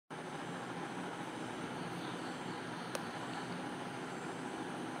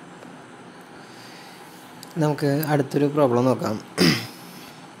നമുക്ക് അടുത്തൊരു പ്രോബ്ലം നോക്കാം.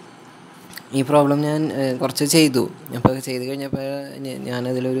 ഈ പ്രോബ്ലം ഞാൻ കുറച്ച് ചെയ്തു. അപ്പോൾ ചെയ്ത് കഴിഞ്ഞപ്പോൾ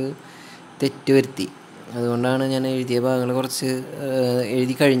ഞാനതിലൊരു തെറ്റ് വരുത്തി. അതുകൊണ്ടാണ് ഞാൻ എഴുതിയ ഭാഗങ്ങൾ കുറച്ച്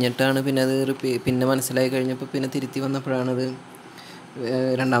എഴുതി കഴിഞ്ഞിട്ടാണ് പിന്നെ അത് പിന്നെ മനസ്സിലായി കഴിഞ്ഞപ്പോൾ പിന്നെ തിരുത്തി വന്നപ്പോഴാണത്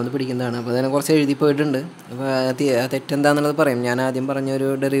രണ്ടാമത് പിടിക്കുന്നതാണ്. അപ്പോൾ അതിനെ കുറച്ച് എഴുതി പോയിട്ടുണ്ട്. അപ്പോൾ ആ തെറ്റെന്താണെന്നുള്ളത് പറയും. ഞാൻ ആദ്യം പറഞ്ഞ ഒരു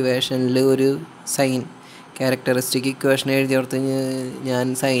ഡെറിവേഷനിൽ ഒരു സൈൻ ക്യാരക്ടറിസ്റ്റിക് ഇക്വേഷൻ എഴുതിയോർത്ത് ഞാൻ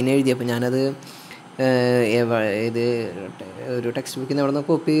സൈൻ എഴുതിയപ്പോൾ ഞാനത് ഇത് ഒരു ടെക്സ്റ്റ് ബുക്കിൽ നിന്ന് അവിടെ നിന്ന്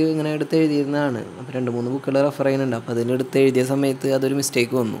കോപ്പി ഇങ്ങനെ എടുത്ത് എഴുതിയിരുന്നതാണ്. അപ്പോൾ 2-3 ബുക്കുകൾ റെഫർ ചെയ്യുന്നുണ്ട്. അപ്പോൾ അതിലെടുത്ത് എഴുതിയ സമയത്ത് അതൊരു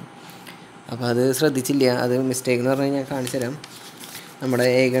മിസ്റ്റേക്ക് വന്നു. അപ്പോൾ അത് ശ്രദ്ധിച്ചില്ല. അത് മിസ്റ്റേക്ക് എന്ന് പറഞ്ഞു കഴിഞ്ഞാൽ കാണിച്ചു തരാം. നമ്മുടെ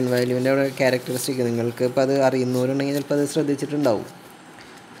ഏഗൺ വാല്യൂവിൻ്റെ അവിടെ ക്യാരക്ടറിസ്റ്റിക് നിങ്ങൾക്ക് ഇപ്പോൾ അത് അറിയുന്നവരുണ്ടെങ്കിൽ ചിലപ്പോൾ അത് ശ്രദ്ധിച്ചിട്ടുണ്ടാവും.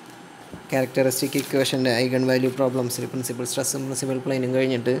 ക്യാരക്ടറിസ്റ്റിക് ഇക്വേഷൻ്റെ ഐഗൺ വാല്യൂ പ്രോബ്ലംസിൽ പ്രിൻസിപ്പൽ സ്ട്രെസ്സും പ്രിൻസിപ്പൽ പ്ലെയിനും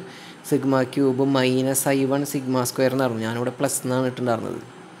കഴിഞ്ഞിട്ട് sigma cube minus I1 sigma square എന്ന് പറഞ്ഞു. ഞാനിവിടെ പ്ലസ് എന്നാണ് ഇട്ടുണ്ടായിരുന്നത്.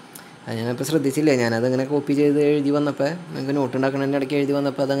 അത് ഞാനിപ്പോൾ ശ്രദ്ധിച്ചില്ല. ഞാനതങ്ങനെ കോപ്പി ചെയ്ത് എഴുതി വന്നപ്പോൾ നിങ്ങൾക്ക് നോട്ട് ഉണ്ടാക്കണതിൻ്റെ ഇടയ്ക്ക് എഴുതി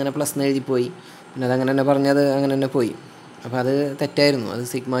വന്നപ്പോൾ അതങ്ങനെ പ്ലസ് എന്ന് എഴുതിപ്പോയി. പിന്നെ അതങ്ങനെ തന്നെ പറഞ്ഞത് അങ്ങനെ തന്നെ പോയി. അപ്പോൾ അത് തെറ്റായിരുന്നു. അത്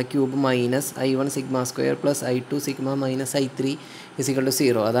sigma cube minus I1 sigma square plus I2 sigma minus I3 =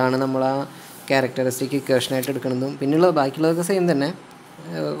 0. അതാണ് നമ്മൾ ആ ക്യാരക്ടറിസ്റ്റിക് ഇക്വേഷനായിട്ട് എടുക്കുന്നതും. പിന്നെയുള്ള ബാക്കിയുള്ളതൊക്കെ സെയിം തന്നെ,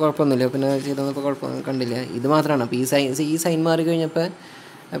 കുഴപ്പമൊന്നുമില്ല. പിന്നെ ചെയ്തൊന്നിപ്പോൾ കുഴപ്പം കണ്ടില്ല. ഇത് മാത്രമാണ്. അപ്പോൾ ഈ സൈൻ മാറി കഴിഞ്ഞപ്പോൾ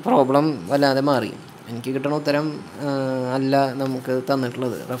പ്രോബ്ലം വല്ലാതെ മാറി. എനിക്ക് കിട്ടുന്ന ഉത്തരം അല്ല നമുക്ക്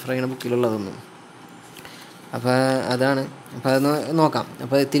തന്നിട്ടുള്ളത്, റെഫർ ചെയ്യുന്ന ബുക്കിലുള്ളതൊന്നും. അപ്പോൾ അതാണ്. അപ്പോൾ അതൊന്ന് നോക്കാം.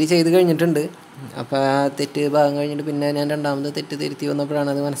 അപ്പോൾ ഇത്തിരി ചെയ്ത് കഴിഞ്ഞിട്ടുണ്ട്. അപ്പോൾ ആ തെറ്റ് ഭാഗം കഴിഞ്ഞിട്ട് പിന്നെ ഞാൻ രണ്ടാമത് തെറ്റ് തിരുത്തി വന്നപ്പോഴാണ്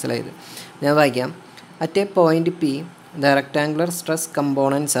അത് മനസ്സിലായത്. ഞാൻ വായിക്കാം. At A point P the rectangular stress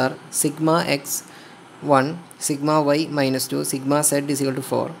components R sigma x1 sigma y -2 sigma z =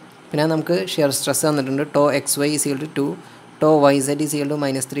 4. പിന്നെ നമുക്ക് ഷിയർ സ്ട്രെസ് തന്നിട്ടുണ്ട്. To xy = 2, to yz =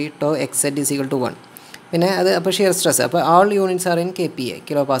 -3, to xz = 1. പിന്നെ അത് അപ്പോൾ ഷിയർ സ്ട്രെസ് അപ്പോൾ ആൾ units are in KPa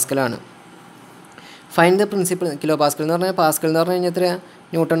kilo പാസ്കലാണ്. Find the principal kilo Pascal എന്ന് പറഞ്ഞാൽ Pascal എന്ന് പറഞ്ഞു കഴിഞ്ഞാൽ എത്രയാണ്?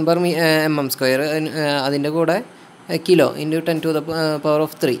 Nm². അതിൻ്റെ കൂടെ കിലോ ×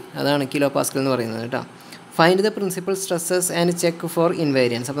 10⁻³ അതാണ് കിലോ പാസ്കൽ എന്ന് പറയുന്നത് കേട്ടോ. Find the principal stresses and check four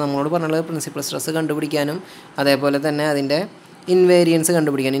invariance. അപ്പോൾ നമ്മളോട് പറഞ്ഞുള്ളത് പ്രിൻസിപ്പൽ സ്ട്രെസ് കണ്ടുപിടിക്കാനും അതേപോലെ തന്നെ അതിൻ്റെ ഇൻവേരിയൻസ്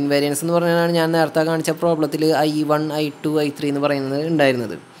കണ്ടുപിടിക്കാൻ. ഇൻവേരിയൻസ് എന്ന് പറഞ്ഞാൽ ഞാൻ നേരത്തെ കാണിച്ച പ്രോബ്ലത്തിൽ I1 I2 I3 എന്ന് പറയുന്നത്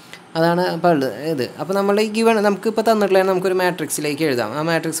ഉണ്ടായിരുന്നത്. അതാണ് അപ്പോൾ ഇത്. അപ്പോൾ നമ്മൾ ഈ ഗിവൺ നമുക്കിപ്പോൾ തന്നിട്ടുള്ള നമുക്കൊരു മാട്രിക്സിലേക്ക് എഴുതാം. ആ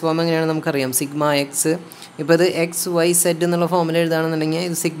മാട്രിക്സ് ഫോം എങ്ങനെയാണ് നമുക്കറിയാം. സിഗ്മ എക്സ്, ഇപ്പോൾ ഇത് XYZ എന്നുള്ള ഫോമിൽ എഴുതാണെന്നുണ്ടെങ്കിൽ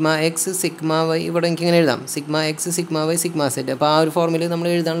ഇത് സിഗ്മ എക്സ് സിഗ്മ വൈ, ഇവിടെ എനിക്ക് ഇങ്ങനെ എഴുതാം sigma X sigma Y sigma set. അപ്പോൾ ആ ഒരു ഫോമിൽ നമ്മൾ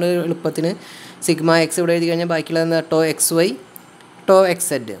എഴുതാനുള്ള എളുപ്പത്തിന് സിഗ്മ എക്സ് ഇവിടെ എഴുതി കഴിഞ്ഞാൽ ബാക്കിയുള്ളത് എന്താ? To XY to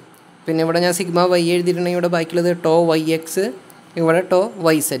XZ. പിന്നെ ഇവിടെ ഞാൻ സിഗ്മ വൈ എഴുതിയിട്ടുണ്ടെങ്കിൽ ഇവിടെ ബാക്കിയുള്ളത് ടോ YX, ഇവിടെ ടോ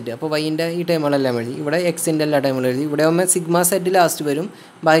YZ. അപ്പോൾ വൈൻ്റെ ഈ ടൈമുകളെല്ലാം എഴുതി, ഇവിടെ എക്സിൻ്റെ എല്ലാ ടൈമുകളും എഴുതി. ഇവിടെ ആകുമ്പോൾ സിഗ്മ സെറ്റ് ലാസ്റ്റ് വരും.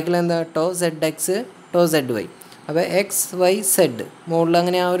 ബാക്കിയുള്ള എന്താ? To ZX to ZY. അപ്പോൾ XYZ മുകളിൽ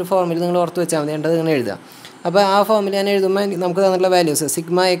അങ്ങനെ ആ ഒരു ഫോമിൽ നിങ്ങൾ ഓർത്ത് വെച്ചാൽ മതി. വേണ്ടത് ഇങ്ങനെ എഴുതുക. അപ്പോൾ ആ ഫോമിൽ ഞാൻ എഴുതുമ്പോൾ നമുക്ക് തന്നിട്ടുള്ള വാല്യൂസ്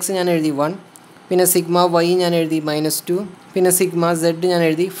സിഗ്മ എക്സ് ഞാൻ എഴുതി 1, പിന്നെ സിഗ്മ വൈ ഞാൻ എഴുതി -2, പിന്നെ സിഗ്മ Z ഞാൻ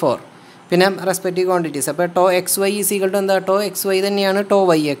എഴുതി 4. പിന്നെ റെസ്പെക്റ്റീവ് ക്വാണ്ടിറ്റീസ്. അപ്പോൾ ടോ XY = എന്താ? ടോ XY തന്നെയാണ് ടോ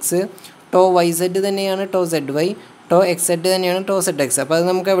YX, ടോ YZ തന്നെയാണ് ടോ ZY, ടോ XZ തന്നെയാണ് ടോ ZX. അപ്പോൾ അത്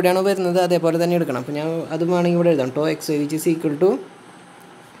നമുക്ക് എവിടെയാണോ വരുന്നത് അതേപോലെ തന്നെ എടുക്കണം. അപ്പോൾ ഞാൻ അത് വേണമെങ്കിൽ ഇവിടെ എഴുതാം. To XY =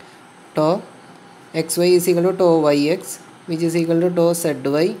 to XY = to YX = to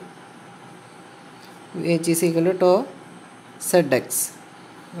ZY to ZX.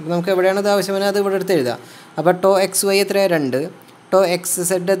 അപ്പോൾ നമുക്ക് എവിടെയാണ് ഇത് ആവശ്യമെങ്കിൽ അത് ഇവിടെ എടുത്ത് എഴുതാം. അപ്പോൾ ടോ XY എത്രയാണ്? 2, ടോ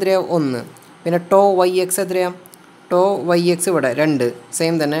XZ എത്രയാണ്? 1, പിന്നെ ടോ YX എത്രയാണ്? ടോ YX ഇവിടെ 2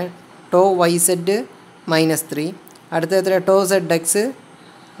 സെയിം തന്നെ, ടോ YZ -3, അടുത്ത എത്ര? To ZX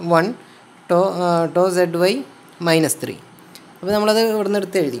 1, to ZY -3. അപ്പോൾ നമ്മളത് ഇവിടെ നിന്ന്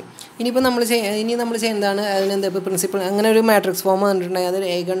എടുത്ത് എഴുതി. ഇനിയിപ്പോൾ നമ്മൾ ചെയ്യുന്നതാണ് അതിനെന്താ ഇപ്പോൾ പ്രിൻസിപ്പൽ അങ്ങനെ ഒരു മാട്രിക്സ് ഫോം വന്നിട്ടുണ്ടെങ്കിൽ അത്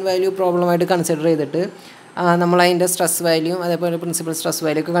ഏഗൺ വാല്യൂ പ്രോബ്ലമായിട്ട് കൺസിഡർ ചെയ്തിട്ട് നമ്മളതിൻ്റെ സ്ട്രെസ് വാല്യൂ അതേപോലെ പ്രിൻസിപ്പൽ സ്ട്രെസ്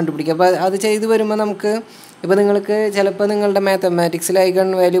വാല്യൂ ഒക്കെ കണ്ടുപിടിക്കുക. അപ്പോൾ അത് ചെയ്ത് വരുമ്പോൾ നമുക്ക് ഇപ്പോൾ നിങ്ങൾക്ക് ചിലപ്പോൾ നിങ്ങളുടെ മാത്തമാറ്റിക്സിൽ ഏഗൺ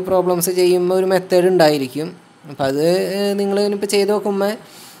വാല്യൂ പ്രോബ്ലംസ് ചെയ്യുമ്പോൾ ഒരു മെത്തേഡ് ഉണ്ടായിരിക്കും. അപ്പോൾ അത് നിങ്ങൾ ഇനിയിപ്പോൾ ചെയ്ത് നോക്കുമ്പോൾ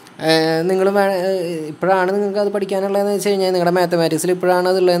നിങ്ങൾ ഇപ്പോഴാണ് നിങ്ങൾക്ക് അത് പഠിക്കാനുള്ളതെന്ന് വെച്ച് കഴിഞ്ഞാൽ നിങ്ങളുടെ മാത്തമാറ്റിക്സിൽ ഇപ്പോഴാണ്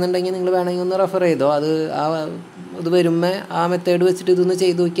അതുള്ളതെന്നുണ്ടെങ്കിൽ നിങ്ങൾ വേണമെങ്കിൽ ഒന്ന് റെഫർ ചെയ്തോ. അത് വരുമ്പോൾ ആ മെത്തേഡ് വെച്ചിട്ട് ഇതൊന്ന്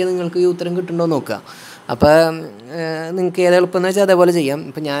ചെയ്ത് നോക്കിയാൽ നിങ്ങൾക്ക് ഈ ഉത്തരം കിട്ടുന്നുണ്ടോ നോക്കുക. അപ്പോൾ നിങ്ങൾക്ക് ഏത് എളുപ്പമെന്ന് വെച്ചാൽ അതേപോലെ ചെയ്യാം.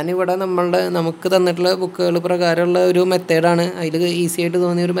 ഇപ്പോൾ ഞാനിവിടെ നമുക്ക് തന്നിട്ടുള്ള ബുക്കുകൾ പ്രകാരമുള്ള ഒരു മെത്തേഡാണ്, അതിൽ ഈസി ആയിട്ട്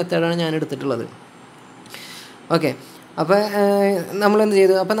തോന്നിയ ഒരു മെത്തേഡാണ് ഞാൻ എടുത്തിട്ടുള്ളത്. ഓക്കെ. അപ്പോൾ നമ്മളെന്ത്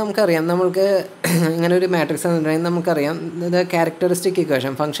ചെയ്തു? അപ്പോൾ നമുക്കറിയാം നമ്മൾക്ക് ഇങ്ങനെ ഒരു മാട്രിക്സ് തന്നിട്ടുണ്ടെങ്കിൽ നമുക്കറിയാം ഇത് characteristic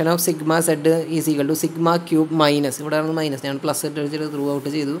equation function of sigma Z = sigma cube minus, ഇവിടെ ആണ് മൈനസ്, ഞാൻ പ്ലസ് ഇട്ട് ത്രൂ ഔട്ട്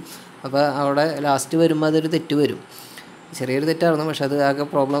ചെയ്തു. അപ്പോൾ അവിടെ ലാസ്റ്റ് വരുമ്പോൾ അതൊരു തെറ്റ് വരും. ചെറിയൊരു തെറ്റായിരുന്നു, പക്ഷേ അത് ആകെ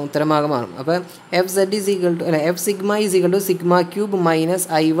പ്രോബ്ലം ഉത്തരമാകെ മാറും. അപ്പോൾ F Z is equal to F sigma is equal to sigma cube minus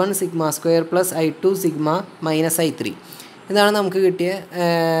I1 sigma square plus I2 sigma minus I3. ഇതാണ് നമുക്ക് കിട്ടിയ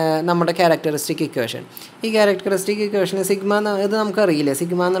നമ്മുടെ ക്യാരക്ടറിസ്റ്റിക് ഇക്വേഷൻ. ഈ ക്യാരക്ടറിസ്റ്റിക് ഇക്വേഷന് സിഗ്മ ഇത് നമുക്കറിയില്ല,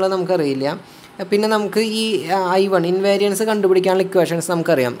 സിഗ്മ എന്നുള്ളത് നമുക്കറിയില്ല. പിന്നെ നമുക്ക് ഈ I1 ഇൻവേരിയൻസ് കണ്ടുപിടിക്കാനുള്ള ഇക്വേഷൻസ്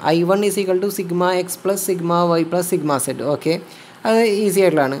നമുക്കറിയാം. I1 is equal to sigma X plus sigma Y plus sigma Z. Okay, അത് ഈസി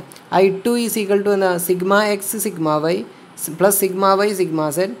ആയിട്ടുള്ളതാണ്. I2 ഈസ് ഈക്വൽ ടു എന്താ sigma X sigma Y plus sigma Y sigma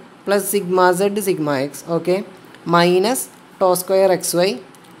Z plus sigma Z sigma X. Okay, minus to square X Y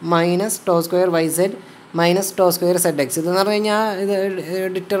minus to square Y Z minus to square Z X. ഇതെന്ന് പറഞ്ഞു കഴിഞ്ഞാൽ ഇത്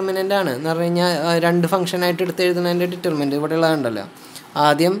determinant ആണ്. എന്ന് പറഞ്ഞു കഴിഞ്ഞാൽ രണ്ട് ഫംഗ്ഷനായിട്ട് എടുത്ത് എഴുതുന്നതിൻ്റെ ഡിറ്റർമിനൻ്റ് ഇവിടെ ഉള്ളതുണ്ടല്ലോ.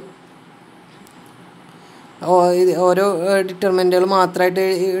 ആദ്യം ഓരോ ഡിറ്റർമിനൻ്റുകൾ മാത്രമായിട്ട്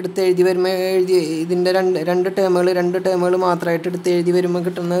എടുത്ത് എഴുതി വരുമ്പോൾ ഇതിൻ്റെ രണ്ട് ടേമുകൾ മാത്രമായിട്ട് എടുത്ത് എഴുതി വരുമ്പോൾ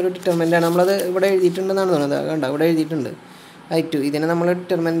കിട്ടുന്ന ഒരു ഡിറ്റർമിനൻ്റാണ്. നമ്മളത് ഇവിടെ എഴുതിയിട്ടുണ്ടെന്നാണ് തോന്നുന്നത്. കണ്ട, ഇവിടെ എഴുതിയിട്ടുണ്ട് I2. ഇതിനെ നമ്മൾ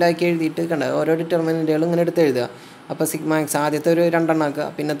ഡിറ്റർമിനൻ്റ് ആക്കി എഴുതിയിട്ട് കണ്ട ഓരോ ഡിറ്റർമിനൻ്റുകളും ഇങ്ങനെ എടുത്ത് എഴുതുക. അപ്പോൾ സിഗ്മ എക്സ് ആദ്യത്തെ ഒരു രണ്ടെണ്ണം ആക്കുക,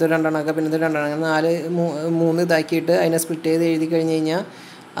 പിന്നത്തെ ഒരു രണ്ടെണ്ണം ആക്കുക, പിന്നത്തെ രണ്ടെണ്ണം, അങ്ങനെ മൂന്ന് ഇതാക്കിയിട്ട് അതിനെ സ്പ്ലിറ്റ് ചെയ്ത് എഴുതി കഴിഞ്ഞ് കഴിഞ്ഞാൽ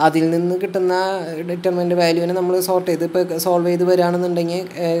അതിൽ നിന്ന് കിട്ടുന്ന ഡിറ്റർമിനൻ്റ് വാല്യൂവിനെ നമ്മൾ സോർട്ട് ചെയ്ത് ഇപ്പോൾ സോൾവ് ചെയ്ത് വരികയാണെന്നുണ്ടെങ്കിൽ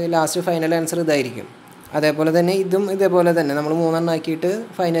ലാസ്റ്റ് ഫൈനൽ ആൻസർ ഇതായിരിക്കും. അതേപോലെ തന്നെ ഇതും ഇതേപോലെ തന്നെ നമ്മൾ മൂന്നെണ്ണം ആക്കിയിട്ട്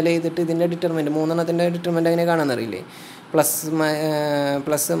ഫൈനൽ ചെയ്തിട്ട് ഇതിൻ്റെ ഡിറ്റർമിനൻ്റ് മൂന്നെണ്ണത്തിൻ്റെ ഡിറ്റർമിനൻ്റ് എങ്ങനെ കാണാമെന്നറിയില്ലേ?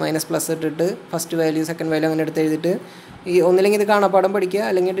 പ്ലസ് മൈനസ് പ്ലസ് ഇട്ടിട്ട് ഫസ്റ്റ് വാല്യൂ സെക്കൻഡ് വാല്യൂ അങ്ങനെ എടുത്ത് എഴുതിയിട്ട് ഈ ഒന്നില്ലെങ്കിൽ ഇത് കാണാപ്പാടം പഠിക്കുക,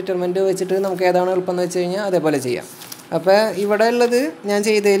 അല്ലെങ്കിൽ ഡിറ്റർമിനൻ്റ് വെച്ചിട്ട് നമുക്ക് ഏതാണ് എളുപ്പം എന്ന് വെച്ച് കഴിഞ്ഞാൽ അതേപോലെ ചെയ്യാം. അപ്പോൾ ഇവിടെ ഉള്ളത് ഞാൻ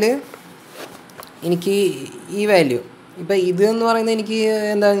ചെയ്തതിൽ എനിക്ക് ഈ വാല്യൂ ഇപ്പോൾ ഇത് എന്ന് പറയുന്നത് എനിക്ക്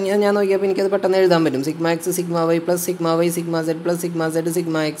എന്താ ഞാൻ നോക്കിയപ്പോൾ എനിക്കത് പെട്ടെന്ന് എഴുതാൻ പറ്റും. Sigma X sigma Y plus sigma Y sigma Z plus sigma Z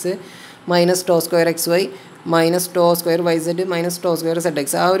sigma X minus to square X Y minus to square Y Z minus to square Z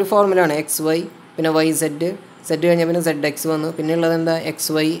X. ആ ഒരു ഫോർമുലയാണ് എക്സ് വൈ പിന്നെ Y Z കഴിഞ്ഞാൽ പിന്നെ Z X വന്നു, പിന്നെ ഉള്ളത് എന്താ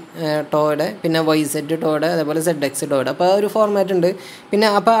X Y ടോയുടെ പിന്നെ വൈ സെഡ് ടോയുടെ അതേപോലെ സെഡ് എക്സ് ടോയുടെ. അപ്പോൾ ആ ഒരു ഫോർമാറ്റ് ഉണ്ട്. പിന്നെ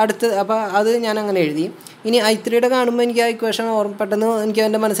അപ്പോൾ അത് ഞാൻ അങ്ങനെ എഴുതി. ഇനി I3 കാണുമ്പോൾ എനിക്ക് ആ ഇക്വേഷൻ പെട്ടെന്ന് എനിക്ക്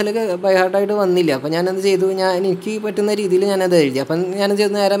എൻ്റെ മനസ്സിലേക്ക് ബൈ ഹാർട്ടായിട്ട് വന്നില്ല. അപ്പോൾ ഞാനത് ചെയ്തു, എനിക്ക് പറ്റുന്ന രീതിയിൽ ഞാനത് എഴുതി. അപ്പം ഞാനത്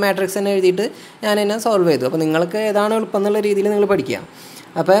ചെയ്ത് നേരെ മാട്രിക്സ് തന്നെ എഴുതിയിട്ട് ഞാൻ എന്നെ സോൾവ് ചെയ്തു. അപ്പോൾ നിങ്ങൾക്ക് ഏതാണ് എളുപ്പം എന്നുള്ള രീതിയിൽ നിങ്ങൾ പഠിക്കുക.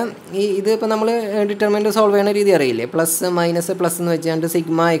 അപ്പോൾ ഇത് ഇപ്പോൾ നമ്മൾ ഡിറ്റർമിനൻ്റ് സോൾവ് ചെയ്യുന്ന രീതി അറിയില്ലേ? പ്ലസ് മൈനസ് പ്ലസ് എന്ന് വെച്ചാൽ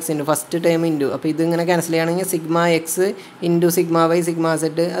sigma X into first time into, അപ്പോൾ ഇതിങ്ങനെ ക്യാൻസൽ ചെയ്യുകയാണെങ്കിൽ sigma X into sigma Y sigma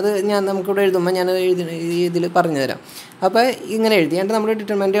Z. അത് നമുക്കിവിടെ എഴുതുമ്പോൾ ഞാൻ ഇതിൽ പറഞ്ഞു തരാം. അപ്പോൾ ഇങ്ങനെ എഴുതി എന്നിട്ട് നമ്മൾ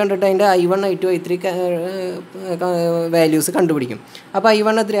ഡിറ്റർമിനൻ്റ് കണ്ടിട്ട് അതിൻ്റെ I1 I2 I3 വാല്യൂസ് കണ്ടുപിടിക്കും. അപ്പോൾ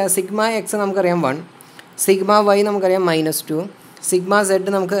I1 എത്രയാണ്? സിഗ്മ എക്സ് നമുക്കറിയാം 1, സിഗ്മ വൈ നമുക്കറിയാം -2, സിഗ്മ സെഡ്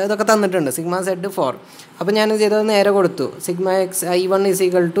നമുക്ക് ഇതൊക്കെ തന്നിട്ടുണ്ട്, സിഗ്മ സെഡ് 4. അപ്പോൾ ഞാൻ ചെയ്തത് നേരെ കൊടുത്തു. Sigma X I1 is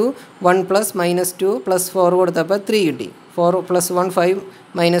equal to 1 plus -2 plus 4 കൊടുത്തപ്പോൾ 3 കിട്ടി. 4 + 1 5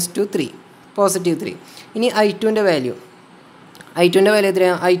 -2 3 +3. ഇനി I2ൻ്റെ വാല്യൂ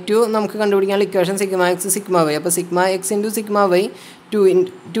എത്രയാണ്? I2 നമുക്ക് കണ്ടുപിടിക്കാനുള്ള equation sigma X sigma Y. അപ്പോൾ sigma X into sigma Y 2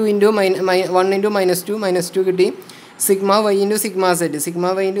 into 1 into -2 കിട്ടി. Sigma Y into sigma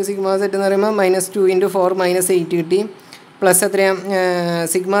Z എന്ന് പറയുമ്പോൾ -2 ഇൻറ്റു 4 -8 കിട്ടി. പ്ലസ് എത്രയാണ്?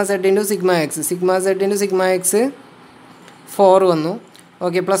 Sigma Z into sigma X 4 വന്നു.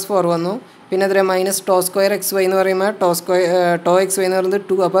 ഓക്കെ, +4 വന്നു. പിന്നെ എത്രയാണ്? Minus to square X Y എന്ന് പറയുമ്പോൾ ടോ എക്സ് വൈ എന്ന് പറയുന്നത്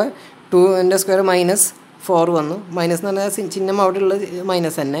 2, അപ്പോൾ 2ൻ്റെ സ്ക്വയർ -4 വന്നു. മൈനസ് എന്ന് പറഞ്ഞാൽ ചിഹ്നം അവിടെ ഉള്ളത്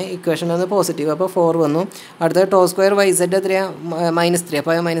മൈനസ് തന്നെ, ഇക്വേഷൻ വന്ന് പോസിറ്റീവ്, അപ്പോൾ 4 വന്നു. അടുത്ത ടോ സ്ക്വയർ വൈ സെഡ് എത്രയാണ്? -3,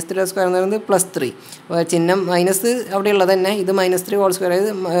 അപ്പോൾ -3 സ്ക്വയർ എന്ന് പറയുന്നത് +3. ചിഹ്നം മൈനസ് അവിടെ ഉള്ളത് തന്നെ, ഇത് -3 ഹോൾ സ്ക്വയർ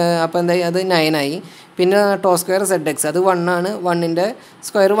ആയത്, അപ്പോൾ എന്തായി? അത് 9 ആയി. പിന്നെ ടോ സ്ക്വയർ സെഡ് എക്സ് അത് 1 ആണ്, 1ൻ്റെ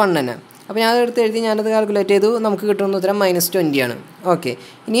സ്ക്വയർ 1 തന്നെ. അപ്പോൾ ഞാൻ എടുത്ത് എഴുതി, ഞാനത് കാൽക്കുലേറ്റ് ചെയ്തു, നമുക്ക് കിട്ടുന്ന ഉത്തരം -20 ആണ്. ഓക്കെ,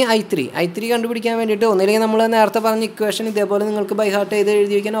 ഇനി I3 കണ്ടുപിടിക്കാൻ വേണ്ടിയിട്ട് ഒന്നില്ലെങ്കിൽ നമ്മൾ നേരത്തെ പറഞ്ഞ ഇക്വേഷൻ ഇതേപോലെ നിങ്ങൾക്ക് ബൈ ഹാർട്ട് ചെയ്ത്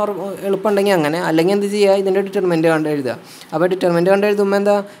എഴുതി വയ്ക്കാൻ എളുപ്പമുണ്ടെങ്കിൽ അങ്ങനെ, അല്ലെങ്കിൽ എന്ത് ചെയ്യുക? ഇതിൻ്റെ ഡിറ്റർമിനൻ്റ് കണ്ട് എഴുതുക. അപ്പോൾ ഡിറ്റർമിനൻ്റ് കണ്ട് എഴുതുമ്പോൾ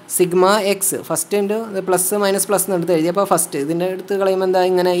എന്താ? Sigma X first into plus minus plus എന്ന് എടുത്ത് എഴുതി. അപ്പോൾ ഫസ്റ്റ് ഇതിൻ്റെ എടുത്ത് കളയുമ്പോൾ എന്താ?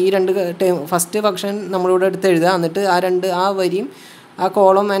 ഇങ്ങനെ ഈ രണ്ട് ടൈം ഫസ്റ്റ് ഫംഗ്ഷൻ നമ്മളിവിടെ എടുത്ത് എഴുതുക. എന്നിട്ട് ആ വരിയും ആ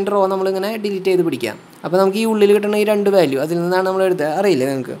കോളം ആൻഡ് റോ നമ്മളിങ്ങനെ ഡിലീറ്റ് ചെയ്ത് പിടിക്കാം. അപ്പോൾ നമുക്ക് ഈ ഉള്ളിൽ കിട്ടുന്ന ഈ രണ്ട് വാല്യൂ അതിൽ നിന്നാണ് നമ്മൾ എഴുതുക. അറിയില്ലേ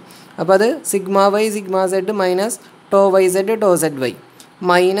നിങ്ങൾക്ക്? അപ്പോൾ അത് sigma Y sigma Z minus to Y Z to Z Y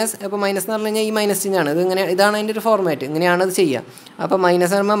minus, അപ്പോൾ മൈനസ് എന്ന് പറഞ്ഞു കഴിഞ്ഞാൽ ഈ മൈനസ് ചിഹ്നമാണ്. ഇതാണ് അതിൻ്റെ ഒരു ഫോർമാറ്റ്, ഇങ്ങനെയാണ് അത് ചെയ്യുക. അപ്പോൾ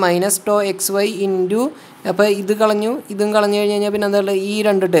മൈനസ് പറയുമ്പോൾ minus to X Y into, അപ്പോൾ ഇതും കളഞ്ഞു കഴിഞ്ഞ് കഴിഞ്ഞാൽ പിന്നെ എന്താ ഉള്ളത്? ഈ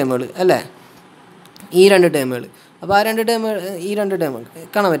രണ്ട് ടേമുകൾ അല്ലേ? ഈ രണ്ട് ടേമുകൾ. അപ്പോൾ ആ രണ്ട് ടേമുകൾ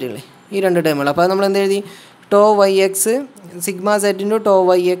കാണാൻ പറ്റില്ലേ? ഈ രണ്ട് ടേമുകൾ. അപ്പോൾ നമ്മൾ എന്ത് എഴുതി? To Y X sigma Z into to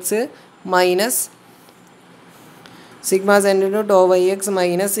Y X minus sigma Z into to Y X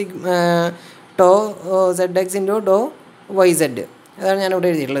minus to Z X into to Y Z. അതാണ് ഞാനിവിടെ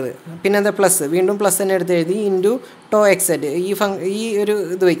എഴുതിയിട്ടുള്ളത്. പിന്നെ എന്താ? പ്ലസ്, വീണ്ടും പ്ലസ് തന്നെ എടുത്ത് എഴുതി ഇൻറ്റു ടോ എക്സ് സെഡ്. ഈ ഒരു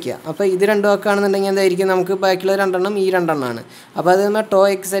ഇത് വയ്ക്കുക. അപ്പോൾ ഇത് രണ്ടും ആക്കുകയാണെന്നുണ്ടെങ്കിൽ എന്തായിരിക്കും? നമുക്ക് ബാക്കിയുള്ള രണ്ടെണ്ണം ഈ രണ്ടെണ്ണമാണ്. അപ്പോൾ അത് ടോ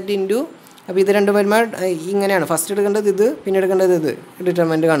എക്സ് സെഡ് ഇൻറ്റു അപ്പോൾ ഇത് രണ്ടും വരുമ്പോൾ ഇങ്ങനെയാണ് ഫസ്റ്റ് എടുക്കേണ്ടത് ഇത്, പിന്നെ എടുക്കേണ്ടത് ഇത്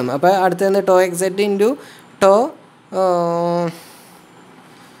ഡിറ്റർമിനൻറ്റ് കാണും. അപ്പോൾ അടുത്തത് to X set into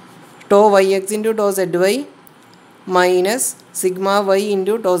to Y X into to Z Y minus sigma Y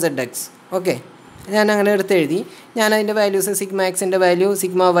into to Z X. Okay, ഞാൻ അങ്ങനെ എടുത്ത് എഴുതി. ഞാൻ അതിൻ്റെ വാല്യൂസ് സിഗ്മ എക്സിൻ്റെ വാല്യൂ,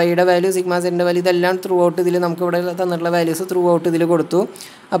 സിഗ്മ വൈയുടെ വാല്യൂ, സിഗ്മ സെഡിൻ്റെ വാല്യൂ ഇതെല്ലാം ത്രൂ ഔട്ട് ഇതിൽ നമുക്കിവിടെ തന്നിട്ടുള്ള വാല്യൂസ് ത്രൂ ഔട്ട് ഇതിൽ കൊടുത്തു.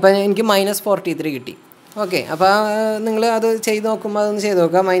 അപ്പോൾ എനിക്ക് -43 കിട്ടി. ഓക്കെ, അപ്പോൾ നിങ്ങൾ അത് ചെയ്ത് നോക്കുമ്പോൾ അതൊന്ന് ചെയ്ത്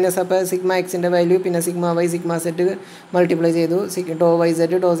നോക്കുക. മൈനസ് അപ്പോൾ സിഗ്മ എക്സിൻ്റെ വാല്യൂ, പിന്നെ sigma Y sigma set multiply ചെയ്തു. To Y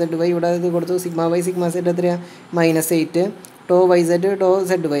Z to Z Y ഇവിടെ ഇത് കൊടുത്തു. സിഗ്മ വൈ സിഗ്മ സെറ്റ് എത്രയാണ്? -8. To Y Z to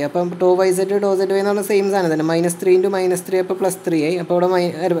Z Y, അപ്പം to Y Z to Z Y എന്ന് പറഞ്ഞാൽ സെയിം സാധനം തന്നെ. -3 × -3 അപ്പോൾ +3 ആയി. അപ്പോൾ ഇവിടെ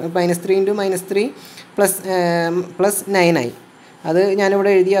 -3 × -3 +9 ആയി. അത് ഞാനിവിടെ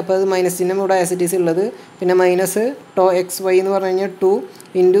എഴുതി. അപ്പോൾ അത് മൈനസ് ചിഹ്നം ഇവിടെ ആസ് ഇറ്റ് ഈസ് ഉള്ളത്. പിന്നെ മൈനസ് ടോ എക്സ് വൈ എന്ന് പറഞ്ഞു കഴിഞ്ഞാൽ 2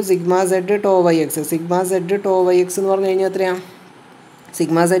 × sigma Z to Y X. Sigma Z to Y X എന്ന് പറഞ്ഞു കഴിഞ്ഞാൽ എത്രയാണ്?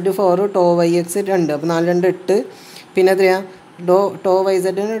 Sigma Z 4, to Y X 2, അപ്പോൾ 4 2 8. പിന്നെ എത്രയാണ്? To Y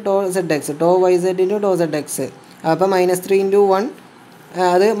സെഡിന് to Z X, to Y സെഡിന് to Z X. അപ്പോൾ -3 × 1,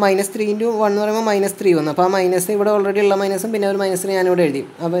 അത് -3 × 1 എന്ന് പറയുമ്പോൾ -3 വന്നു. അപ്പോൾ ആ മൈനസ് ഇവിടെ ഓൾറെഡി ഉള്ള മൈനസും പിന്നെ ഒരു -3 ഞാനിവിടെ എഴുതി.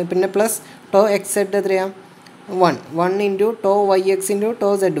 അപ്പോൾ പിന്നെ പ്ലസ് ടോ എക്സ് സെഡ് എത്രയാണ്? 1 × to Y X into to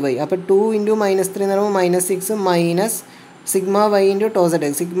Z Y. അപ്പോൾ 2 × -3 എന്ന് പറയുമ്പോൾ -6 minus sigma Y into to Z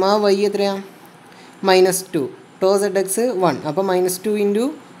X. Sigma Y എത്രയാണ്? -2. ടോ സെഡ് എക്സ് 1, അപ്പോൾ -2 ×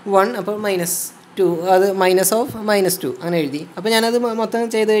 1, അപ്പോൾ -2, അത് -2 അങ്ങനെ എഴുതി. അപ്പോൾ ഞാനത് മൊത്തം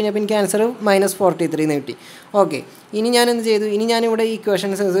ചെയ്ത് കഴിഞ്ഞപ്പോൾ എനിക്ക് ആൻസർ -43 എന്ന് കിട്ടി. ഓക്കെ, ഇനി ഞാൻ എന്ത് ചെയ്തു? ഇനി ഞാനിവിടെ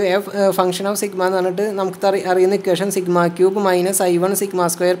ഇക്വേഷൻസ് ഫംഗ്ഷൻ ഓഫ് സിഗ്മ എന്ന് പറഞ്ഞിട്ട് നമുക്ക് അറിയുന്ന equation sigma cube -I1 sigma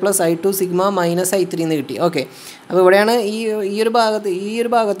square +I2 sigma -I3 എന്ന് കിട്ടി. ഓക്കെ, അപ്പോൾ ഇവിടെയാണ് ഈ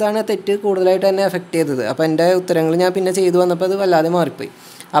ഒരു ഭാഗത്താണ് തെറ്റ് കൂടുതലായിട്ട് എന്നെ എഫക്റ്റ് ചെയ്തത്. അപ്പോൾ എൻ്റെ ഉത്തരങ്ങൾ ഞാൻ പിന്നെ ചെയ്തു വന്നപ്പോൾ അത് വല്ലാതെ മാറിപ്പോയി.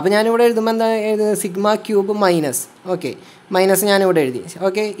 അപ്പോൾ ഞാനിവിടെ എഴുതുമ്പോൾ എന്താ എഴുതുന്നത്? Sigma cube minus. Okay, minus ഞാനിവിടെ എഴുതി.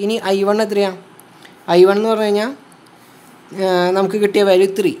 ഓക്കെ, ഇനി I1 എത്രയാണ്? I1 എന്ന് പറഞ്ഞു കഴിഞ്ഞാൽ നമുക്ക് കിട്ടിയ വാല്യൂ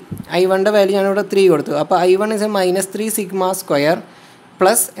 3. I1ൻ്റെ വാല്യൂ ഞാനിവിടെ 3 കൊടുത്തു. അപ്പോൾ I1 = -3 സിഗ്മ സ്ക്വയർ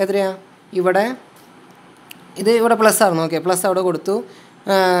പ്ലസ് എത്രയാണ്? ഇവിടെ ഇവിടെ പ്ലസ് ആയിരുന്നു. ഓക്കെ, പ്ലസ് അവിടെ കൊടുത്തു.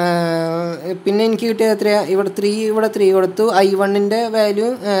 പിന്നെ എനിക്ക് കിട്ടിയത് എത്രയാണ്? ഇവിടെ 3 കൊടുത്തു. I1ൻ്റെ വാല്യൂ,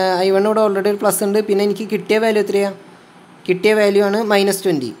 I1 ഇവിടെ ഓൾറെഡി ഒരു പ്ലസ് ഉണ്ട്. പിന്നെ എനിക്ക് കിട്ടിയ വാല്യൂ എത്രയാണ്? കിട്ടിയ വാല്യൂ ആണ്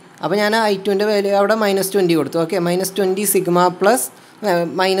 -20. അപ്പോൾ ഞാൻ I2ൻ്റെ വാല്യൂ അവിടെ -20 കൊടുത്തു. ഓക്കെ, -20 സിഗ്മ പ്ലസ്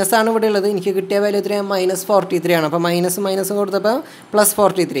മൈനസാണ് ഇവിടെ ഉള്ളത്. എനിക്ക് കിട്ടിയ വാല്യൂ എത്രയാണ്? -43 ആണ്. അപ്പോൾ മൈനസ് കൊടുത്തപ്പോൾ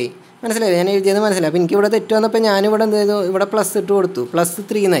 +43. മനസ്സിലായി? ഞാൻ എഴുതിയത് മനസ്സിലായി. അപ്പോൾ എനിക്ക് ഇവിടെ തെറ്റ് വന്നപ്പോൾ ഞാനിവിടെ എന്ത് ചെയ്തു? ഇവിടെ പ്ലസ് ഇട്ട് കൊടുത്തു.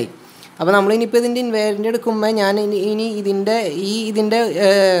 +3 എന്നായി. അപ്പോൾ നമ്മളിനിപ്പോൾ ഇതിൻ്റെ ഇൻവേരിയൻ്റ് എടുക്കുമ്പോൾ ഞാൻ ഇനി ഇതിൻ്റെ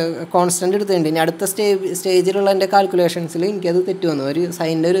കോൺസ്റ്റൻ്റ് എടുത്തിട്ടുണ്ട്. ഇനി അടുത്ത സ്റ്റേജിലുള്ള എൻ്റെ കാൽക്കുലേഷൻസിൽ എനിക്കത് തെറ്റ് വന്നു. ഒരു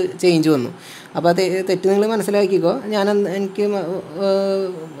സൈനിൻ്റെ ഒരു ചേഞ്ച് വന്നു. അപ്പോൾ അത് തെറ്റ് നിങ്ങൾ മനസ്സിലാക്കിക്കോ. എനിക്ക്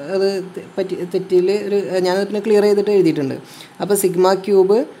അത് തെറ്റിൽ ഞാനത് പിന്നെ ക്ലിയർ ചെയ്തിട്ട് എഴുതിയിട്ടുണ്ട്. അപ്പോൾ സിഗ്മ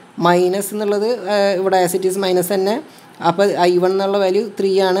ക്യൂബ് മൈനസ് എന്നുള്ളത് ഇവിടെ ആസ് ഇറ്റ് ഈസ് മൈനസ് തന്നെ. അപ്പോൾ I1 എന്നുള്ള വാല്യൂ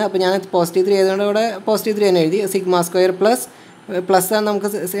 3 ആണ്. അപ്പോൾ ഞാൻ +3 ആയതുകൊണ്ട് ഇവിടെ +3 തന്നെ എഴുതി. സിഗ്മ സ്ക്വയർ പ്ലസ് നമുക്ക്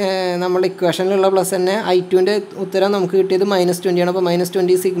നമ്മുടെ ഇക്വേഷനിലുള്ള പ്ലസ് തന്നെ. I2ൻ്റെ ഉത്തരം നമുക്ക് കിട്ടിയത് -20 ആണ്. അപ്പോൾ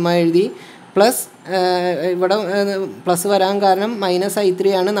 -20 സിഗ്മ എഴുതി. പ്ലസ് ഇവിടെ പ്ലസ് വരാൻ കാരണം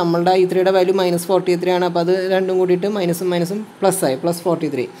 -I3 ആണ്. നമ്മളുടെ I3യുടെ വാല്യൂ -43 ആണ്. അപ്പോൾ അത് രണ്ടും കൂടിയിട്ട് മൈനസും പ്ലസ്സായി,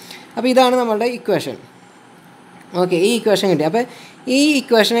 +43. അപ്പോൾ ഇതാണ് നമ്മളുടെ ഇക്വേഷൻ. ഓക്കെ, ഈ ഇക്വേഷൻ കിട്ടി. അപ്പോൾ ഈ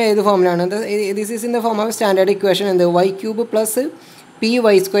ഇക്വേഷൻ ഏത് ഫോമിലാണ്? This is in the form of standard equation. എന്ത്? y³ +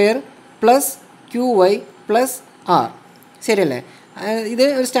 py² + qy + r. ശരിയല്ലേ? ഇത്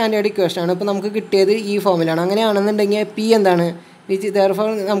ഒരു സ്റ്റാൻഡേർഡ് ഇക്വേഷനാണ്. ഇപ്പോൾ നമുക്ക് കിട്ടിയത് ഈ ഫോമിലാണ്. അങ്ങനെയാണെന്നുണ്ടെങ്കിൽ പി എന്താണ്? therefore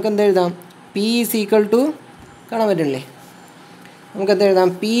നമുക്ക് എന്ത് എഴുതാം? P = കാണാൻ പറ്റില്ലേ? നമുക്ക് എന്ത് എഴുതാം?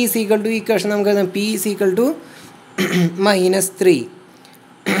 P = ഇക്വേഷൻ നമുക്ക് എഴുതാം. P = -3.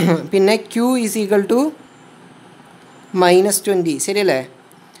 പിന്നെ Q = -20. ശരിയല്ലേ?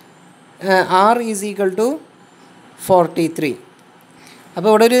 R = 43. അപ്പോൾ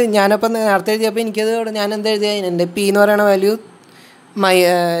ഇവിടെ ഒരു ഞാനപ്പോൾ നേരത്തെ എഴുതിയപ്പോൾ എനിക്കത് ഞാൻ എന്താ എഴുതിയ? എൻ്റെ P എന്ന് പറയുന്ന വാല്യൂ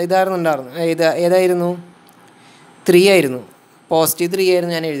ഏതായിരുന്നു? 3 ആയിരുന്നു. +3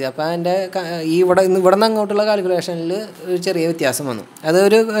 ആയിരുന്നു ഞാൻ എഴുതി. അപ്പോൾ എൻ്റെ ഇവിടെ നിന്ന് അങ്ങോട്ടുള്ള കാൽക്കുലേഷനിൽ ഒരു ചെറിയ വ്യത്യാസം വന്നു.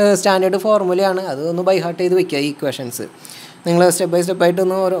 അതൊരു സ്റ്റാൻഡേർഡ് ഫോർമുലയാണ്. അത് ഒന്ന് ബൈ ഹാർട്ട് ചെയ്ത് വെക്കുക. ഈ ഇക്വേഷൻസ് നിങ്ങൾ സ്റ്റെപ്പ് ബൈ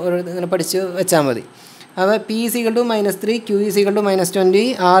സ്റ്റെപ്പായിട്ടൊന്ന് ഓരോ ഇങ്ങനെ പഠിച്ച് വെച്ചാൽ മതി. അപ്പോൾ P = -3, Q = -20,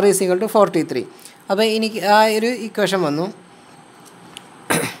 R = 43. അപ്പോൾ എനിക്ക് ആ ഒരു ഇക്വേഷൻ വന്നു.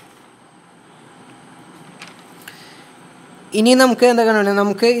 ഇനി നമുക്ക് എന്താ കാണുന്നത്?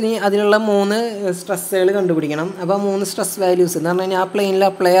 നമുക്ക് ഇനി അതിനുള്ള 3 സ്ട്രെസ്സുകൾ കണ്ടുപിടിക്കണം. അപ്പോൾ 3 സ്ട്രെസ് വാല്യൂസ് എന്ന് പറഞ്ഞു കഴിഞ്ഞാൽ ആ പ്ലെയിനിൽ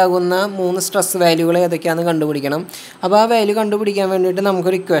അപ്ലൈ ആകുന്ന 3 സ്ട്രെസ് വാല്യൂകൾ ഏതൊക്കെയാണെന്ന് കണ്ടുപിടിക്കണം. അപ്പോൾ ആ വാല്യൂ കണ്ടുപിടിക്കാൻ വേണ്ടിയിട്ട്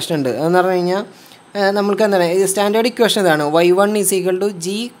നമുക്കൊരു ഇക്വേഷൻ ഉണ്ട്. അതെന്ന് പറഞ്ഞു കഴിഞ്ഞാൽ നമുക്ക് എന്താണ് സ്റ്റാൻഡേർഡ് ഇക്വേഷൻ ഇതാണ്. y1 = g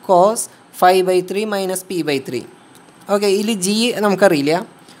cos 5/3 - p/3. Okay, ഇതിൽ g നമുക്കറിയില്ല,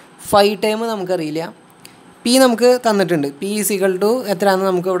 ഫൈ ടൈം നമുക്കറിയില്ല. പി നമുക്ക് തന്നിട്ടുണ്ട്. പി ഈസ് ഈക്വൽ ടു എത്രയാണെന്ന്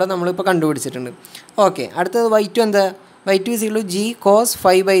നമുക്ക് ഇവിടെ നമ്മളിപ്പോൾ കണ്ടുപിടിച്ചിട്ടുണ്ട്. ഓക്കെ, അടുത്തത് y2 എന്താ? y2 is equal to G cos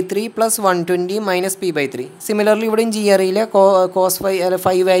 5/3 plus 120 minus p/3. Similarly ഇവിടെയും ജി അറിയില്ല, കോസ് 5 അല്ല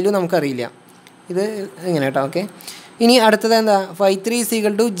 5 വാല്യൂ നമുക്കറിയില്ല. ഇത് ഇങ്ങനെ കേട്ടോ. ഓക്കെ, ഇനി അടുത്തത് എന്താ? y3 is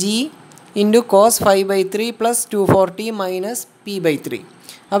equal to G into cos 5/3 plus 240 minus p/3.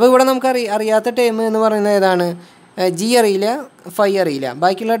 അപ്പോൾ ഇവിടെ നമുക്ക് അറിയാത്ത ടൈം എന്ന് പറയുന്നത് ഏതാണ്? ജി അറിയില്ല, ഫൈ അറിയില്ല,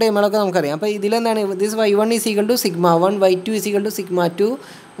 ബാക്കിയുള്ള ടൈമുകളൊക്കെ നമുക്കറിയാം. അപ്പോൾ ഇതിലെന്താണ്? This y1 is equal to sigma 1, y2 is equal to sigma 2,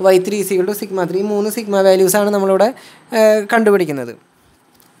 y3 is equal to sigma 3. ഈ 3 സിഗ്മ വാല്യൂസാണ് നമ്മളിവിടെ കണ്ടുപിടിക്കുന്നത്.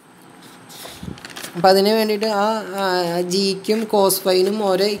 അപ്പോൾ അതിന് വേണ്ടിയിട്ട് ആ ജിക്കും കോസ് ഫൈനും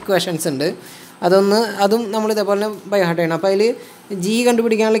ഓരോ ഇക്വേഷൻസ് ഉണ്ട്. അതും നമ്മൾ ഇതേപോലെ ബൈ ഹാർട്ട് ചെയ്യണം. അപ്പോൾ അതിൽ ജി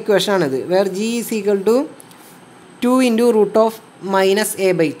കണ്ടുപിടിക്കാനുള്ള ഇക്വേഷനാണിത്. Where G is equal to 2 into root of minus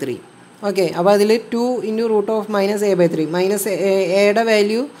a/3. Okay, അപ്പോൾ അതിൽ 2 into root of minus a/3. Minus എയുടെ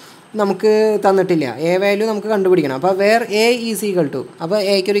വാല്യൂ നമുക്ക് തന്നിട്ടില്ല, എ വാല്യൂ നമുക്ക് കണ്ടുപിടിക്കണം. അപ്പോൾ where A is equal to, അപ്പോൾ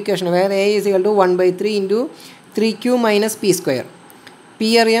എയ്ക്കൊരു equation, where A is equal to 1/3 into 3q minus p². P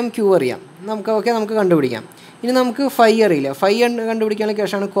അറിയാം, ക്യൂ അറിയാം, നമുക്ക് കണ്ടുപിടിക്കാം. ഇനി നമുക്ക് ഫൈ അറിയില്ല. ഫൈ കണ്ടുപിടിക്കാനുള്ള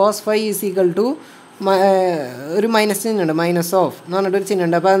ഇക്വേഷനാണ് cos phi is equal to ഒരു മൈനസ് ചിഹ്നമുണ്ട്, മൈനസ് ഓഫ് എന്ന് പറഞ്ഞിട്ടൊരു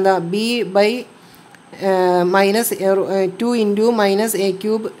ചിഹ്നമുണ്ട്. അപ്പോൾ എന്താ? B by minus 2 into minus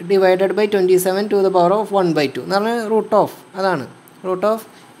a³ divided by 27 to the power of 1/2 എന്ന് പറഞ്ഞാൽ റൂട്ട് ഓഫ്, അതാണ് root of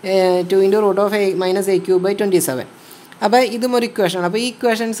 2 into root of minus a³ by 27. അപ്പോൾ ഇതും ഒരു ഇക്വേഷനാണ്. അപ്പോൾ ഈ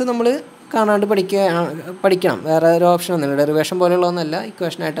ഇക്വേഷൻസ് നമ്മൾ കാണാണ്ട് പഠിക്കണം. വേറെ ഒരു ഓപ്ഷൻ ഒന്നുമില്ല, ഡെറിവേഷൻ പോലെയുള്ളതൊന്നുമല്ല,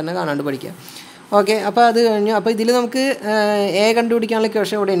 ഇക്വേഷനായിട്ട് തന്നെ കാണാണ്ട് പഠിക്കുക. ഓക്കെ, അപ്പോൾ അത് കഴിഞ്ഞു. അപ്പോൾ ഇതിൽ നമുക്ക് എ കണ്ടുപിടിക്കാനുള്ള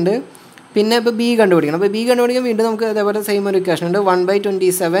ഇക്വേഷൻ ഇവിടെ ഉണ്ട്. പിന്നെ ഇപ്പോൾ ബി കണ്ടുപിടിക്കണം. അപ്പോൾ ബി കണ്ടുപിടിക്കാൻ വീണ്ടും നമുക്ക് അതേപോലെ സെയിം ഒരു ഇക്വേഷൻ ഉണ്ട്.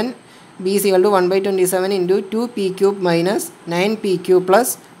 1/27 b is equal to 1/27 into 2p³ minus 9p³ plus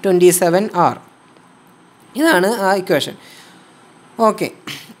 27r. ഇതാണ് ആ ഇക്വേഷൻ. ഓക്കെ,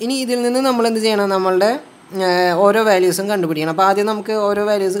 ഇനി ഇതിൽ നിന്ന് നമ്മൾ എന്ത് ചെയ്യണം? നമ്മളുടെ ഓരോ വാല്യൂസും കണ്ടുപിടിക്കണം. അപ്പോൾ ആദ്യം നമുക്ക് ഓരോ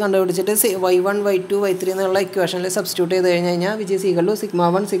വാല്യൂസ് കണ്ടുപിടിച്ചിട്ട് y1, y2, y3 എന്നുള്ള ഇക്വേഷനിൽ സബ്സ്റ്റിറ്റ്യൂട്ട് ചെയ്ത് കഴിഞ്ഞാൽ which is equal to sigma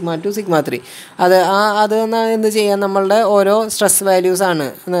 1, sigma 2, sigma 3. അത് എന്ത് ചെയ്യാം? നമ്മളുടെ ഓരോ സ്ട്രെസ് വാല്യൂസാണ്,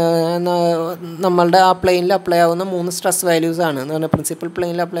 നമ്മളുടെ ആ പ്ലെയിനിൽ അപ്ലൈ ആവുന്ന 3 സ്ട്രെസ് വാല്യൂസാണ് എന്ന് പറഞ്ഞാൽ പ്രിൻസിപ്പൽ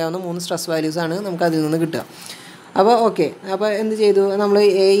പ്ലെയിനിൽ അപ്ലൈ ആവുന്ന 3 സ്ട്രെസ് വാല്യൂസാണ് നമുക്ക് അതിൽ നിന്ന് കിട്ടുക. അപ്പോൾ ഓക്കെ, അപ്പോൾ എന്ത് ചെയ്തു? നമ്മൾ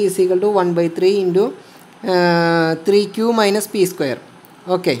A is equal to 1/3 into 3q minus p².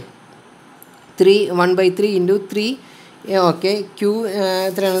 Okay, 1/3 into 3. Okay, Q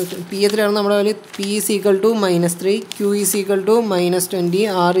എത്രയാണ്? പി എത്രയാണ് നമ്മുടെ value? P is equal to -3, Q is equal to -20,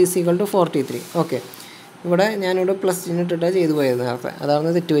 R is equal to 43. Okay, ഞാനിവിടെ പ്ലസ് ചിഹ്നം ഇട്ടിട്ടാണ് ചെയ്തു പോയത് നേരത്തെ, അതാണ്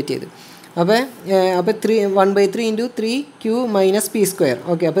തെറ്റ് പറ്റിയത്. അപ്പോൾ 1/3 into 3q minus p².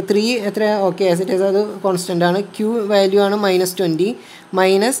 Okay, അപ്പോൾ 3 എത്ര? ഓക്കെ, ആസ് ഇറ്റ് ഈസ് അത് കോൺസ്റ്റൻ്റ് ആണ്. ക്യൂ വാല്യൂ ആണ് -20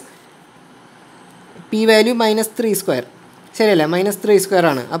 മൈനസ് പി വാല്യൂ -3². ശരിയല്ലേ? -3²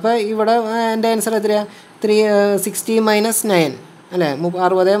 ആണ്. അപ്പോൾ ഇവിടെ എൻ്റെ ആൻസർ എത്രയാണ്? 60 മൈനസ് 9 അല്ലേ?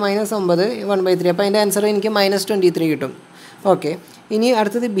 60 മൈനസ് 9 1/3. അപ്പോൾ അതിൻ്റെ ആൻസർ എനിക്ക് -23 കിട്ടും. ഓക്കെ, ഇനി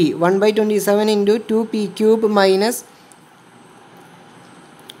അടുത്തത് B 1/27 into 2p³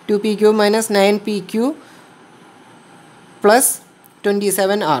 minus 9p³ plus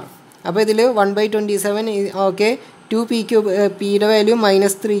 27r. അപ്പോൾ ഇതിൽ 1/27. ഓക്കെ, 2p³ പിയുടെ വാല്യൂ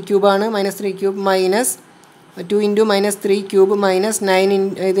 -3³ ആണ്. -3³ മൈനസ് 2 ഇൻറ്റു -3³ മൈനസ് 9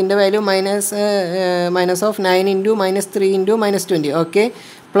 ഇതിൻ്റെ value minus of 9 into -3 into -20. Okay,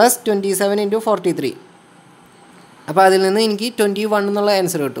 plus 27 into 43. അപ്പോൾ അതിൽ നിന്ന് എനിക്ക് 21 എന്നുള്ള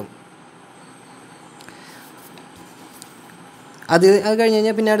ആൻസർ കിട്ടും. അത് കഴിഞ്ഞ്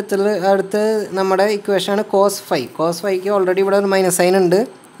കഴിഞ്ഞാൽ പിന്നെ അടുത്ത നമ്മുടെ ഇക്വേഷനാണ് കോസ് 5. കോസ് 5ക്ക് ഓൾറെഡി ഇവിടെ ഒരു മൈനസ് സൈൻ ഉണ്ട്,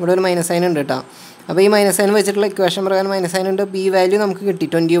 കേട്ടോ. അപ്പോൾ ഈ മൈനസ് സൈൻ വെച്ചിട്ടുള്ള ഇക്വേഷൻ പ്രകാരം മൈനസ് സൈൻ ഉണ്ട്. ബി വാല്യൂ നമുക്ക് കിട്ടി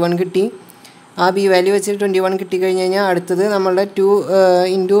 21 കിട്ടി. ആ ബി വാല്യൂ വെച്ചിട്ട് 21 കിട്ടിക്കഴിഞ്ഞ് കഴിഞ്ഞാൽ അടുത്തത് നമ്മളുടെ 2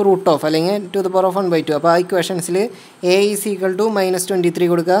 ഇൻറ്റു റൂട്ട് ഓഫ് അല്ലെങ്കിൽ ടു ദ പവർ ഓഫ് 1/2. അപ്പോൾ ആ ഇക്വേഷൻസിൽ എ ഈസ് ഈക്വൽ ടു -23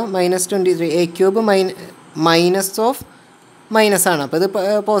 കൊടുക്കുക. -23 a³ മൈനസ് ഓഫ് മൈനസ് ആണ്. അപ്പോൾ ഇത്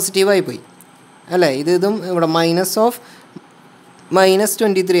പോസിറ്റീവായി പോയി അല്ലേ? ഇതും ഇവിടെ മൈനസ് ഓഫ്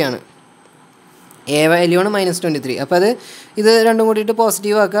 -23 ആണ്. എ വാല്യൂ ആണ് -23. അപ്പോൾ ഇത് രണ്ടും കൂടിയിട്ട്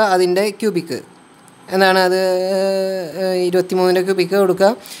പോസിറ്റീവ് ആക്കുക. അതിൻ്റെ ക്യൂബിക്ക് എന്താണ്? അത് 23ൻ്റെ ക്യൂബിക്ക് കൊടുക്കുക.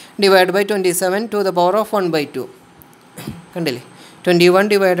 Divide by 27 to the power of 1/2. കണ്ടില്ലേ? 21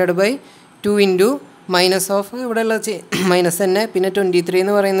 divided by 2 into minus of ഇവിടെയുള്ള മൈനസ് തന്നെ. പിന്നെ 23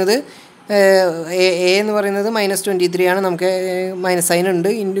 എന്ന് പറയുന്നത് എ എന്ന് പറയുന്നത് -23 ആണ്. നമുക്ക് മൈനസ് സൈൻ ഉണ്ട്.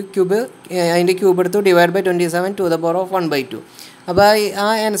 ഇൻറ്റു ക്യൂബ്, അതിൻ്റെ ക്യൂബ് എടുത്തു divide by 27 to the power of 1/2. അപ്പോൾ ആ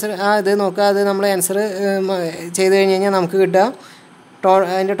ആൻസർ ഇത് നോക്കുക. അത് നമ്മൾ ആൻസർ ചെയ്ത് കഴിഞ്ഞ് കഴിഞ്ഞാൽ നമുക്ക് കിട്ടുക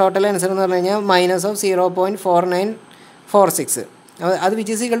അതിൻ്റെ ടോട്ടൽ ആൻസർ എന്ന് പറഞ്ഞു കഴിഞ്ഞാൽ -0.4946. അത്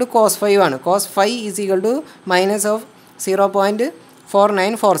which is equal to cos 5 ആണ്. Cos 5 is equal to -0.4946.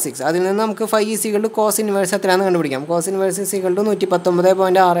 4946. അതിൽ നിന്ന് നമുക്ക് phi is equal to cos inverse എത്രയാണെന്ന് കണ്ടുപിടിക്കാം. Cos inverse is equal to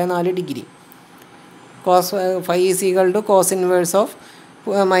 119.64 degree. Cos phi is equal to cos inverse of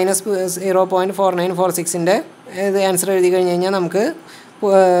 -0.4946ൻ്റെ ഇത് ആൻസർ എഴുതി കഴിഞ്ഞ് കഴിഞ്ഞാൽ നമുക്ക്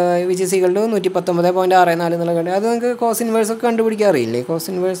വിച്ച് ഈസ് ഈക്വൽ ടു 119.64 എന്നുള്ള കണ്ടു. അത് നമുക്ക് കോസ് ഇൻവേഴ്സ് ഒക്കെ കണ്ടുപിടിക്കാൻ അറിയില്ലേ? Cos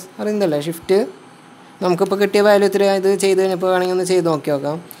inverse അറിയുന്നതല്ലേ? ഷിഫ്റ്റ് നമുക്കിപ്പോൾ കിട്ടിയ വാല്യൂ ഇത്ര ഇത് ചെയ്ത് കഴിഞ്ഞപ്പോൾ വേണമെങ്കിൽ ഒന്ന് ചെയ്ത്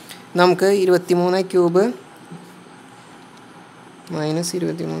നോക്കാം. നമുക്ക് 23 cube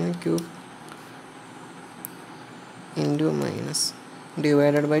 -23 cube into minus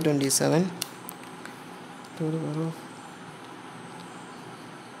divided by 27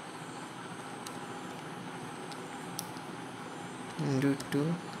 into 2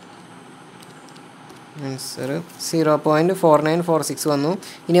 answer 0.4946 വന്നു.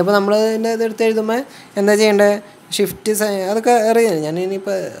 ഇനിയിപ്പോൾ നമ്മൾ ഇതിൻ്റെ ഇതെടുത്ത് എഴുതുമ്പോൾ എന്താ ചെയ്യേണ്ടത്? ഷിഫ്റ്റ് അതൊക്കെ അറിയാം. ഞാൻ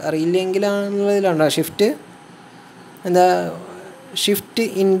ഇനിയിപ്പോൾ അറിയില്ലെങ്കിലാണെന്നുള്ളതിലുണ്ടോ ഷിഫ്റ്റ് എന്താ shift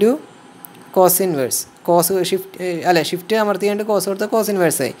into cos inverse. Cos shift അല്ല ഷിഫ്റ്റ് അമർത്തിയാണ്ട് കോസ് കൊടുത്ത കോസ്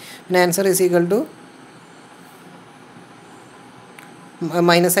ഇൻവേഴ്സായി. പിന്നെ answer is equal to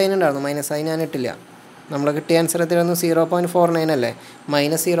minus sign ഉണ്ടായിരുന്നു. മൈനസ് സൈൻ ഞാൻ ഇട്ടില്ല. നമ്മൾ കിട്ടിയ ആൻസർ എത്രയായിരുന്നു? 0.49 അല്ലേ?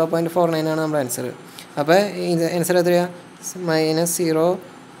 -0.49 ആണ് നമ്മുടെ ആൻസർ. അപ്പോൾ ആൻസർ എത്രയാണ്?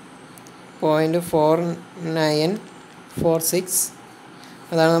 -0.4946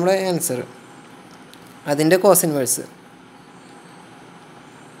 അതാണ് നമ്മുടെ ആൻസർ. അതിൻ്റെ കോസ് ഇൻവേഴ്സ്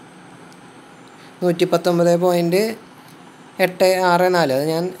 119.864. അത്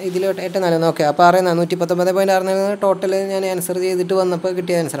ഞാൻ ഇതിൽ 8.4 നോക്കാം. അപ്പോൾ 119.64 ടോട്ടൽ ഞാൻ ആൻസർ ചെയ്തിട്ട് വന്നപ്പോൾ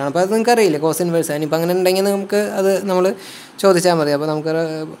കിട്ടിയ ആൻസറാണ്. അപ്പോൾ അത് നിങ്ങൾക്ക് അറിയില്ലേ കോസ് ഇൻവേഴ്സ്? ഇനിയിപ്പോൾ അങ്ങനെ ഉണ്ടെങ്കിൽ നമുക്ക് അത് നമ്മൾ ചോദിച്ചാൽ മതി. അപ്പോൾ നമുക്ക്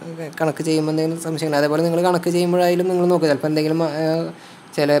കണക്ക് ചെയ്യുമ്പോൾ എന്തെങ്കിലും സംശയമില്ല. അതേപോലെ നിങ്ങൾ കണക്ക് ചെയ്യുമ്പോഴായാലും നിങ്ങൾ നോക്കുക. ചിലപ്പോൾ എന്തെങ്കിലും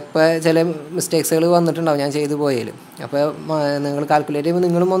ചില മിസ്റ്റേക്സുകൾ വന്നിട്ടുണ്ടാവും ഞാൻ ചെയ്തു പോയാൽ. അപ്പോൾ നിങ്ങൾ കാൽക്കുലേറ്റ് ചെയ്യുമ്പോൾ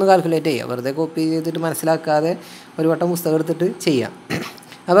നിങ്ങളും ഒന്ന് കാൽക്കുലേറ്റ് ചെയ്യുക. വെറുതെ കോപ്പി ചെയ്തിട്ട് മനസ്സിലാക്കാതെ ഒരു വട്ടം പുസ്തകം എടുത്തിട്ട് ചെയ്യാം.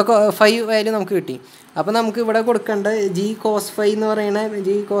 അപ്പോൾ 5 വാല്യൂ നമുക്ക് കിട്ടി. അപ്പോൾ നമുക്ക് ഇവിടെ കൊടുക്കേണ്ട ജി കോസ് 5 എന്ന് പറയുന്നത്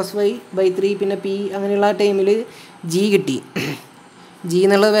ജി കോസ് 5/3 പിന്നെ പി അങ്ങനെയുള്ള ടൈമിൽ ജി കിട്ടി. ജി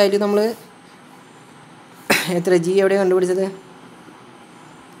എന്നുള്ള വാല്യൂ നമ്മൾ എത്ര ജി എവിടെ കണ്ടുപിടിച്ചത്?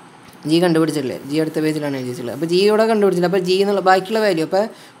 ജി കണ്ടുപിടിച്ചില്ലേ? ജി അടുത്ത പേജിലാണ് എഴുതിയിട്ടുള്ളത്. അപ്പോൾ ജി ഇവിടെ കണ്ടുപിടിച്ചില്ല. അപ്പോൾ ജി എന്നുള്ള ബാക്കിയുള്ള വാല്യൂ അപ്പോൾ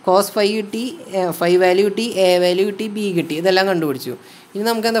കോസ് 5 കിട്ടി, 5 വാല്യൂ കിട്ടി, എ വാല്യൂ കിട്ടി, ബി കിട്ടി. ഇതെല്ലാം കണ്ടുപിടിച്ചു. ഇനി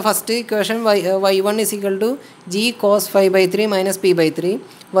നമുക്ക് എന്താ first equation y1 is equal to G cos 5/3 minus p/3,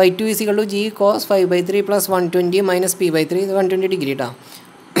 y2 is equal to G cos 5/3 plus 120 minus p/3. ഇത് 120 ഡിഗ്രി കേട്ടോ.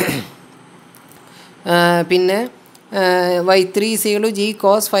 പിന്നെ y3 is equal to G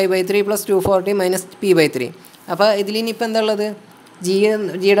cos 5/3 plus 240 minus p/3. അപ്പോൾ ഇതിലിനിയിപ്പോൾ എന്താ ഉള്ളത്?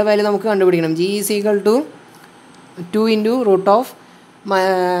 ജിയുടെ വാല്യൂ നമുക്ക് കണ്ടുപിടിക്കണം. G is equal to 2 into root of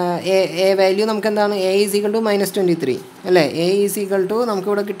A value നമുക്ക് എന്താണ്? എ ഈസ് ഈക്വൽ ടു -23 അല്ലേ? എ ഈസ് ഈക്വൽ ടു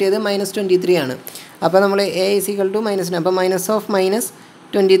നമുക്കിവിടെ കിട്ടിയത് -23 ആണ്. അപ്പോൾ നമ്മൾ എ ഈസ് ഈക്വൽ ടു -9 അപ്പോൾ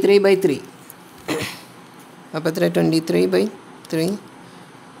 -23/3 അപ്പോൾ എത്ര? 23/3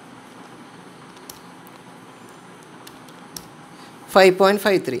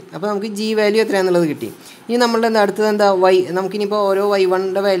 5.53. അപ്പോൾ നമുക്ക് ജി വാല്യൂ എത്രയാണെന്നുള്ളത് കിട്ടി. ഇനി നമ്മളുടെ എന്താ അടുത്തത് എന്താ? നമുക്കിനിപ്പോൾ ഓരോ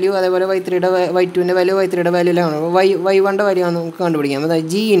y1ൻ്റെ വാല്യൂ അതേപോലെ y2ൻ്റെ വാല്യൂ y3യുടെ വാല്യൂ എല്ലാം y1ൻ്റെ വാല്യൂ ആണ് നമുക്ക് കണ്ടുപിടിക്കാം. അതായത്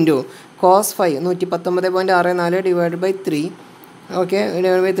G into cos 5 119.64 divide by 3 okay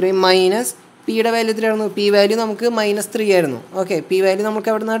divide by 3 minus പിയുടെ വാല്യൂ എത്രയായിരുന്നു? പി വാല്യൂ നമുക്ക് -3 ആയിരുന്നു. ഓക്കെ പി വാല്യൂ നമുക്ക്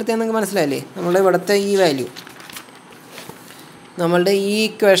എവിടെ നിന്ന് എടുത്തതെന്ന് നിങ്ങൾക്ക് മനസ്സിലായില്ലേ? നമ്മളുടെ ഇവിടുത്തെ ഈ വാല്യൂ നമ്മളുടെ ഈ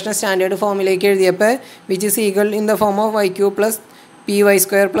ഇക്വേഷനെ സ്റ്റാൻഡേർഡ് ഫോമിലേക്ക് എഴുതിയപ്പോൾ which is equal in the form of y³ plus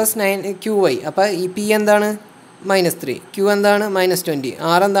py² plus 9qy. അപ്പോൾ ഈ പി എന്താണ്? -3, q എന്താണ്? -20,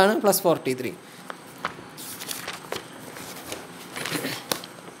 r എന്താണ്? +43.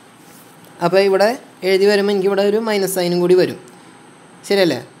 അപ്പോൾ ഇവിടെ എഴുതി വരുമ്പോൾ എനിക്കിവിടെ ഒരു മൈനസ് സൈനും കൂടി വരും.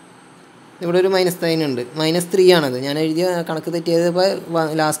 ശരിയല്ലേ? ഇവിടെ ഒരു മൈനസ് സൈൻ ഉണ്ട്. -3 ആണത്. ഞാൻ എഴുതിയ കണക്ക് തെറ്റിയത് ഇപ്പോൾ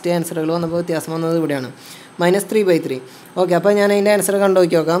ലാസ്റ്റ് ആൻസറുകൾ വന്നപ്പോൾ വ്യത്യാസം വന്നത് ഇവിടെയാണ്. -3/3. ഓക്കെ അപ്പോൾ ഞാൻ അതിൻ്റെ ആൻസർ കണ്ടു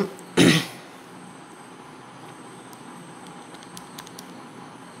നോക്കി നോക്കാം.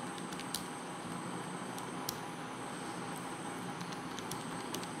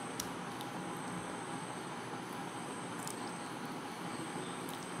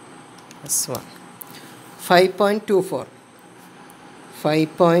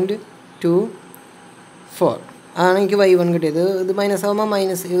 -5.24 ആണ് എനിക്ക് y1 കിട്ടിയത്. ഇത് മൈനസ് ആകുമ്പോൾ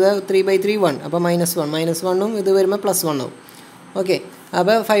മൈനസ് ഇത് 3/3 1 അപ്പോൾ -1 ഇത് വരുമ്പോൾ +1 ആവും. ഓക്കെ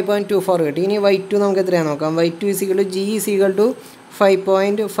അപ്പോൾ 5.24 കിട്ടി. ഇനി y2 നമുക്ക് എത്രയാണെന്ന് നോക്കാം. y2 is equal to G is equal to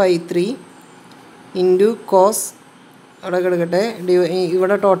 5.53 into cos അവിടെ കിടക്കട്ടെ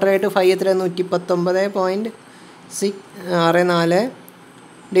ഇവിടെ ടോട്ടലായിട്ട് 5 എത്രയാണ്? 119.64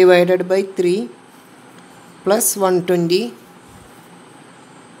 divided by 3 plus 120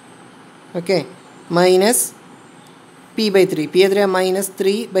 okay minus p p/3 p എത്രയാണ്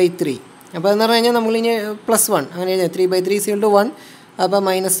 -3/3 അപ്പോൾ എന്ന് പറഞ്ഞു കഴിഞ്ഞാൽ നമ്മളിനി +1 അങ്ങനെ എഴുതാം 3/3 = 1 അപ്പോൾ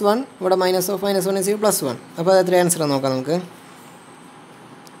 -1 ഇവിടെ -1 is +1 അപ്പോൾ അത് എത്ര ആൻസർ നോക്കാം നമുക്ക്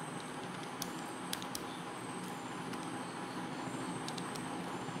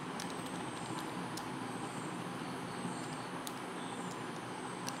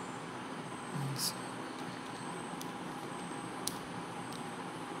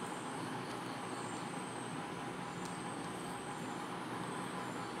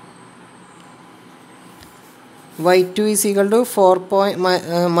y2 is equal to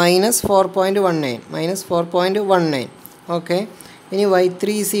 -4.19 okay ഇനി y3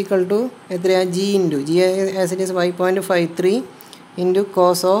 is equal to എത്രയാണ് g as it is 5.53 into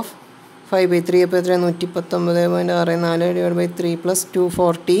cos of 5/3 അപ്പോൾ എത്രയാണ് 119.64 / 3 +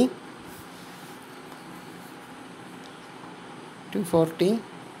 240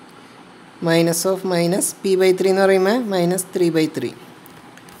 മൈനസ് ഓഫ് മൈനസ് p/3 എന്ന് പറയുമ്പോൾ -3/3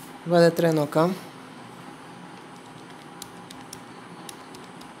 അപ്പോൾ അത് എത്രയാണ് നോക്കാം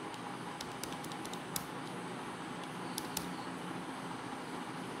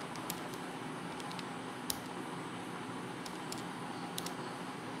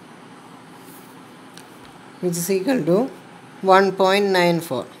which is equal to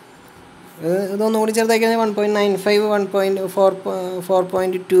 1.94 ഇതൊന്നുകൂടി ചെറുതാക്കി 1.95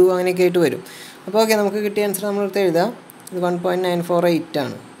 4.2 അങ്ങനെയൊക്കെ ആയിട്ട് വരും അപ്പോൾ ഓക്കെ നമുക്ക് കിട്ടിയ ആൻസർ നമ്മളെടുത്ത് എഴുതാം ഇത് 1.948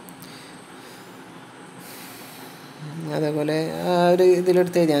 ആണ് അതേപോലെ ഒരു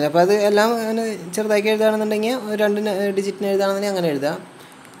ഇതിലെടുത്ത് എഴുതിയാൽ മതി അപ്പോൾ അത് എല്ലാം ചെറുതാക്കി എഴുതുകയാണെന്നുണ്ടെങ്കിൽ 2 ഡിജിറ്റിന് എഴുതുകയാണെന്നുണ്ടെങ്കിൽ അങ്ങനെ എഴുതാം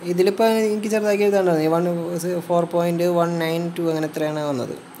ഇതിലിപ്പോൾ എനിക്ക് ചെറുതാക്കി എഴുതാണ്ടായിരുന്നു 4.192 അങ്ങനെ എത്രയാണ്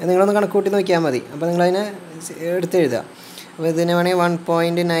വന്നത് നിങ്ങളൊന്ന് കണക്ക് കൂട്ടി നോക്കിയാൽ മതി അപ്പോൾ നിങ്ങളതിനെ എടുത്ത് എഴുതുക അപ്പോൾ ഇതിനെ വേണമെങ്കിൽ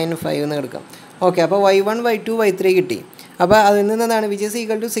 1.95 എന്ന് എടുക്കാം ഓക്കെ അപ്പോൾ y1 y2 y3 കിട്ടി അപ്പോൾ അതിൽ നിന്നാണ് which is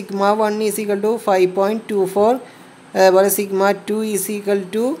equal to σ1 is equal to 5.24 അതുപോലെ σ2 ഈസ് ഈക്വൽ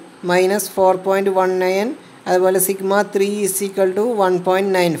ടു -4.19 അതുപോലെ σ3 ഈസ് ഈക്വൽ ടു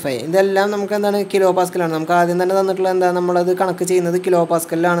 1.95 ഇതെല്ലാം നമുക്ക് എന്താണ് കിലോ പാസ്കലാണ് നമുക്ക് ആദ്യം തന്നെ തന്നിട്ടുള്ള എന്താ നമ്മളത് കണക്ക് ചെയ്യുന്നത് കിലോ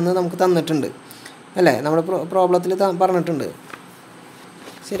പാസ്കലിലാണെന്ന് നമുക്ക് തന്നിട്ടുണ്ട് അല്ലേ നമ്മുടെ പ്രോബ്ലത്തിൽ പറഞ്ഞിട്ടുണ്ട്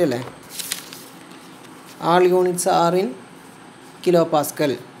ശരിയല്ലേ ആൾ units are in kilo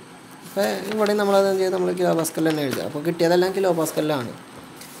Pascal അപ്പോൾ ഇവിടെ നമ്മളത് എന്ത് ചെയ്ത് നമ്മൾ കിലോ പാസ്കൽ തന്നെ എഴുതുക അപ്പോൾ കിട്ടിയതെല്ലാം കിലോ പാസ്കലിലാണ്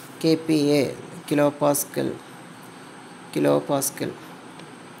KPA കിലോ പാസ്കൽ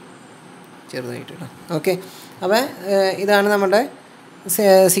ചെറുതായിട്ട് ഓക്കെ അപ്പോൾ ഇതാണ് നമ്മുടെ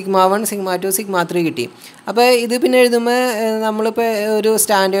σ1 σ2 σ3 കിട്ടി അപ്പോൾ ഇത് പിന്നെ എഴുതുമ്പോൾ നമ്മളിപ്പോൾ ഒരു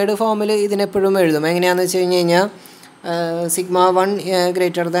സ്റ്റാൻഡേർഡ് ഫോമിൽ ഇതിനെപ്പോഴും എഴുതും എങ്ങനെയാണെന്ന് വെച്ച് കഴിഞ്ഞാൽ σ1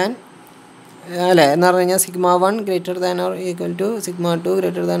 ഗ്രേറ്റർ ദാൻ അല്ലേ എന്ന് പറഞ്ഞു കഴിഞ്ഞാൽ σ1 greater than or equal to σ2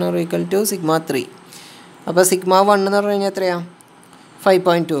 greater than or equal to σ3 അപ്പോൾ σ1 എന്ന് പറഞ്ഞു കഴിഞ്ഞാൽ എത്രയാണ്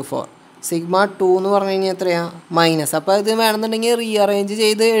 5.24 σ2 എന്ന് പറഞ്ഞു കഴിഞ്ഞാൽ എത്രയാണ് മൈനസ് അപ്പോൾ ഇത് വേണമെന്നുണ്ടെങ്കിൽ റീഅറേഞ്ച്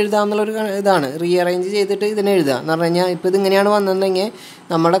ചെയ്ത് എഴുതാമെന്നുള്ളൊരു ഇതാണ് റീഅറേഞ്ച് ചെയ്തിട്ട് ഇതിനെ എഴുതുക എന്ന് പറഞ്ഞു കഴിഞ്ഞാൽ ഇപ്പോൾ ഇതിങ്ങനെയാണ് വന്നിട്ടുണ്ടെങ്കിൽ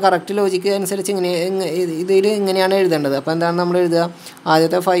നമ്മുടെ കറക്റ്റ് ലോജിക്ക് അനുസരിച്ച് ഇതിൽ ഇങ്ങനെയാണ് എഴുതേണ്ടത് അപ്പോൾ എന്താണ് നമ്മൾ എഴുതുക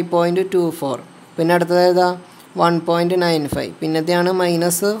ആദ്യത്തെ 5.24 പിന്നെ അടുത്തത് ഏതാ 1.95 പിന്നത്തെയാണ്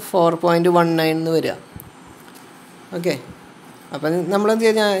 -4.19 എന്ന് വരിക ഓക്കെ അപ്പം നമ്മളെന്ത്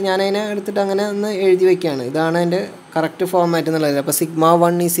ചെയ്താൽ ഞാനതിനെ എടുത്തിട്ട് അങ്ങനെ ഒന്ന് എഴുതി വയ്ക്കുകയാണ് ഇതാണ് അതിൻ്റെ കറക്റ്റ് ഫോർമാറ്റ് എന്നുള്ളത് അപ്പോൾ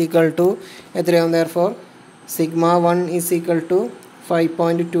σ1 ഈസ് ഈക്വൽ ടു എത്രയാവും therefore σ1 is equal to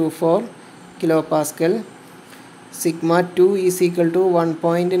 5.24 kilo Pascal σ2 is equal to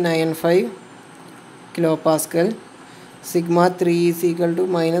 1.95 kilo Pascal σ3 is equal to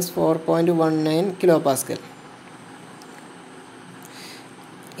 -4.19 kilo Pascal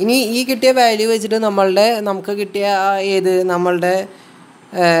ഇനി ഈ കിട്ടിയ വാല്യൂ വെച്ചിട്ട് നമുക്ക് കിട്ടിയ നമ്മളുടെ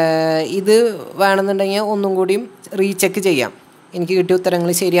ഇത് വേണമെന്നുണ്ടെങ്കിൽ ഒന്നും കൂടിയും റീചെക്ക് ചെയ്യാം എനിക്ക് കിട്ടിയ ഉത്തരങ്ങൾ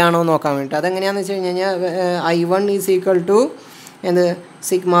ശരിയാണോ നോക്കാൻ വേണ്ടിയിട്ട് അതെങ്ങനെയാണെന്ന് വെച്ച് കഴിഞ്ഞാൽ I1 ഈസ് ഈക്വൽ ടു എന്ത്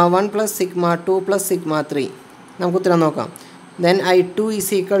σ1 + σ2 + σ3 നമുക്ക് ഉത്തരം നോക്കാം then I2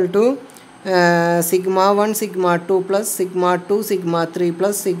 is equal to σ1 σ2 + σ2 σ3 +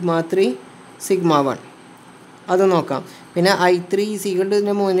 σ3 σ1 അത് നോക്കാം പിന്നെ I3 ഈസ് ഈക്വൽ ടു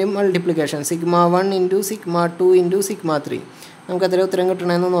ഇതിൻ്റെ മൂല്യം മൾട്ടിപ്ലിക്കേഷൻ σ1 × σ2 × σ3 നമുക്ക് എത്ര ഉത്തരം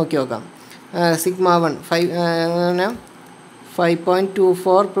കിട്ടണമെന്ന് നോക്കി നോക്കാം σ1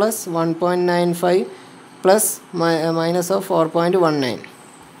 5.24 + 1.95 + -4.19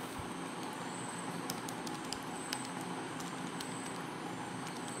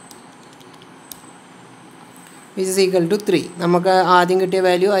 which is equal to 3 നമുക്ക് ആദ്യം കിട്ടിയ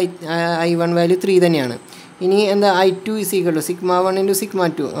വാല്യൂ I1 വാല്യൂ 3 തന്നെയാണ് ഇനി എന്താ I2 is equal to σ1 ×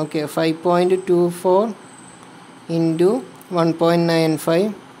 σ2 okay 5.24 × 1.95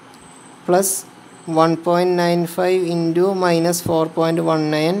 + 1.95 ×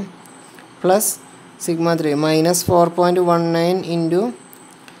 -4.19 + sigma 3 minus 4.19 into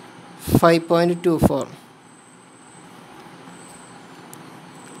 5.24.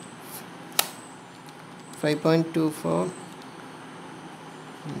 5.24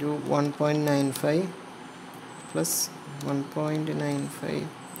 into 1.95 plus 1.95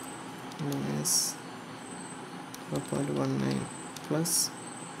 minus 4.19 plus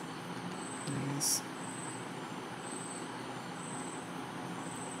minus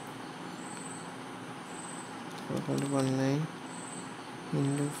 4.19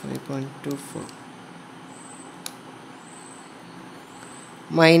 into 5.24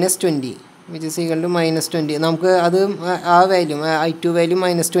 minus 20, which is equal to minus 20. നമുക്ക് അത് ആ വാല്യൂ I2 വാല്യൂ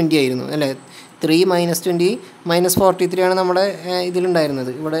 -20 ആയിരുന്നു അല്ലേ. 3 -20 -43 ആണ് നമ്മുടെ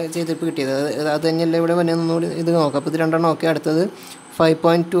ഇതിലുണ്ടായിരുന്നത്, ഇവിടെ ചെയ്തിട്ട് കിട്ടിയത്. അത് തന്നെയല്ലേ ഇവിടെ ഒന്നുകൂടി ഇത് നോക്കാം. അപ്പോൾ ഇത് രണ്ടെണ്ണം ഓക്കെ. അടുത്തത്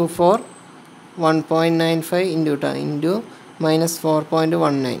 5.24 1.95 into minus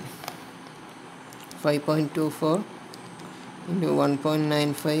 4.19 5.24 into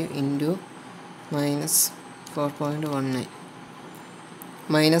 1.95 into minus 4.19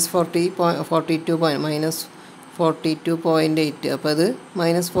 minus 42.8. അപ്പോൾ അത്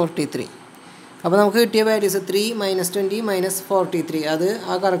 -43. അപ്പോൾ നമുക്ക് കിട്ടിയ വാല്യൂസ് 3 -20 -43, അത്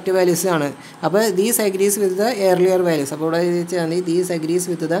ആ കറക്റ്റ് വാല്യൂസ് ആണ്. അപ്പോൾ these agrees with the earlier values. അപ്പോൾ ഇവിടെ വെച്ചാൽ these agrees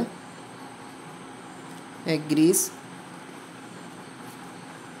with the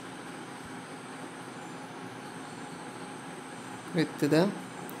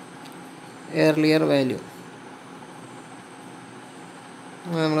earlier value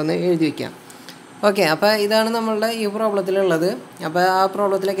നമ്മളൊന്ന് എഴുതി വയ്ക്കാം. ഓക്കെ, അപ്പോൾ ഇതാണ് നമ്മളുടെ ഈ പ്രോബ്ലത്തിലുള്ളത്. അപ്പോൾ ആ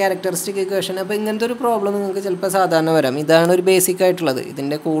പ്രോബ്ലത്തിലെ ക്യാരക്ടറിസ്റ്റിക് ഇക്വേഷൻ. അപ്പോൾ ഇങ്ങനത്തെ ഒരു പ്രോബ്ലം നിങ്ങൾക്ക് ചിലപ്പോൾ സാധാരണ വരാം. ഇതാണ് ഒരു ബേസിക് ആയിട്ടുള്ളത്.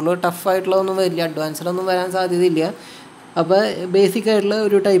 ഇതിൻ്റെ കൂടുതൽ ടഫായിട്ടുള്ളതൊന്നും വരില്ല, അഡ്വാൻസ്ഡൊന്നും വരാൻ സാധ്യതയില്ല. അപ്പോൾ ബേസിക് ആയിട്ടുള്ള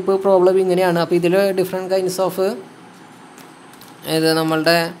ഒരു ടൈപ്പ് പ്രോബ്ലം ഇങ്ങനെയാണ്. അപ്പോൾ ഇതിൽ ഡിഫറെൻറ്റ് കൈൻഡ്സ് ഓഫ് ഇത്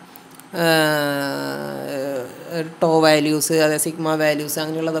നമ്മളുടെ ടോ വാല്യൂസ്, അതായത് സിഗ്മ വാല്യൂസ്,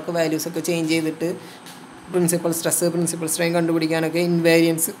 അങ്ങനെയുള്ളതൊക്കെ വാല്യൂസൊക്കെ ചേഞ്ച് ചെയ്തിട്ട് principal stress, principal strain കണ്ടുപിടിക്കാനൊക്കെ,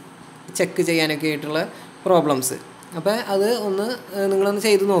 invariance check ചെയ്യാനൊക്കെ ആയിട്ടുള്ള പ്രോബ്ലംസ്. അപ്പോൾ അത് നിങ്ങളൊന്ന്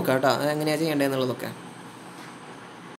ചെയ്ത് നോക്കാം കേട്ടോ, എങ്ങനെയാണ് ചെയ്യേണ്ടതെന്നുള്ളതൊക്കെ.